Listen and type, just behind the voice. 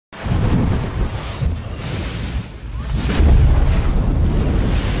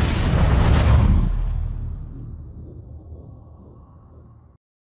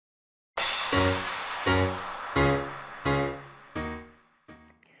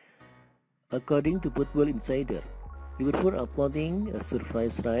According to Football Insider, Liverpool are plotting a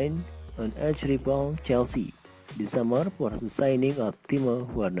surprise ride on arch-rival Chelsea this summer for the signing of Timo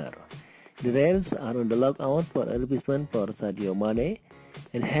Werner. The Reds are on the lookout for a replacement for Sadio Mane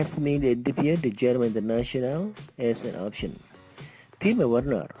and have identified the German international as an option. Timo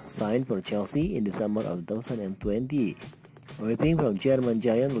Werner signed for Chelsea in the summer of 2020. Arriving from German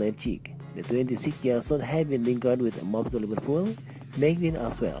giant Leipzig, the 26-year-old had been linked with a move to Liverpool magazine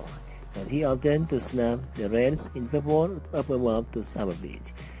as well, but he opted to snap the Reds in favor of a move to Stamford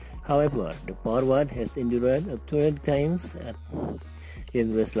Bridge. However, the forward has endured 20 times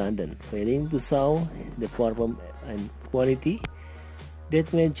in West London, failing to show the form and quality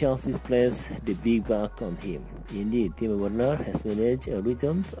that made Chelsea's place the big buck on him. Indeed, Timo Werner has managed a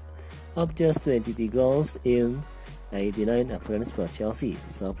return of just 23 goals in 89 appearances for Chelsea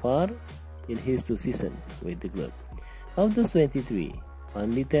so far in his 2 seasons with the club. Of those 23,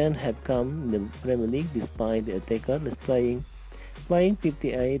 only 10 have come in the Premier League, despite the attacker playing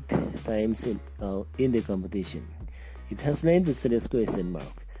 58 times in the competition. It has led to serious question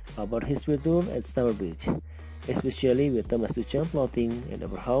mark about his future at Stamford Bridge, especially with Thomas Tuchel plotting an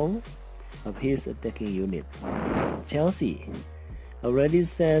overhaul of his attacking unit. Chelsea already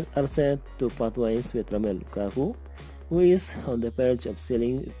are set to part ways with Romelu Lukaku, who is on the verge of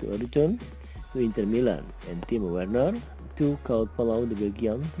selling to a return to Inter Milan, and Timo Werner to could follow the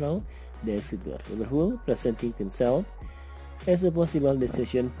Belgian through the exit door. Liverpool presenting himself as a possible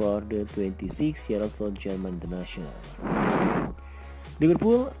decision for the 26-year-old German international.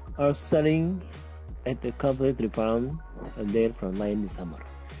 Liverpool are starting at a complete rebound of their front line this summer.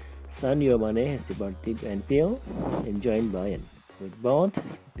 Sadio Mane has departed Anfield and joined Bayern, with both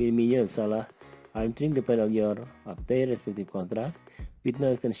Firmino and Salah entering the final year of their respective contract with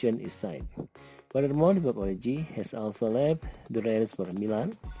no extension is signed. Furthermore, Pulisic has also left the Reds for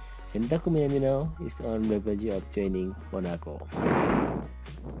Milan, and Takumi Minamino is on the verge of joining Monaco.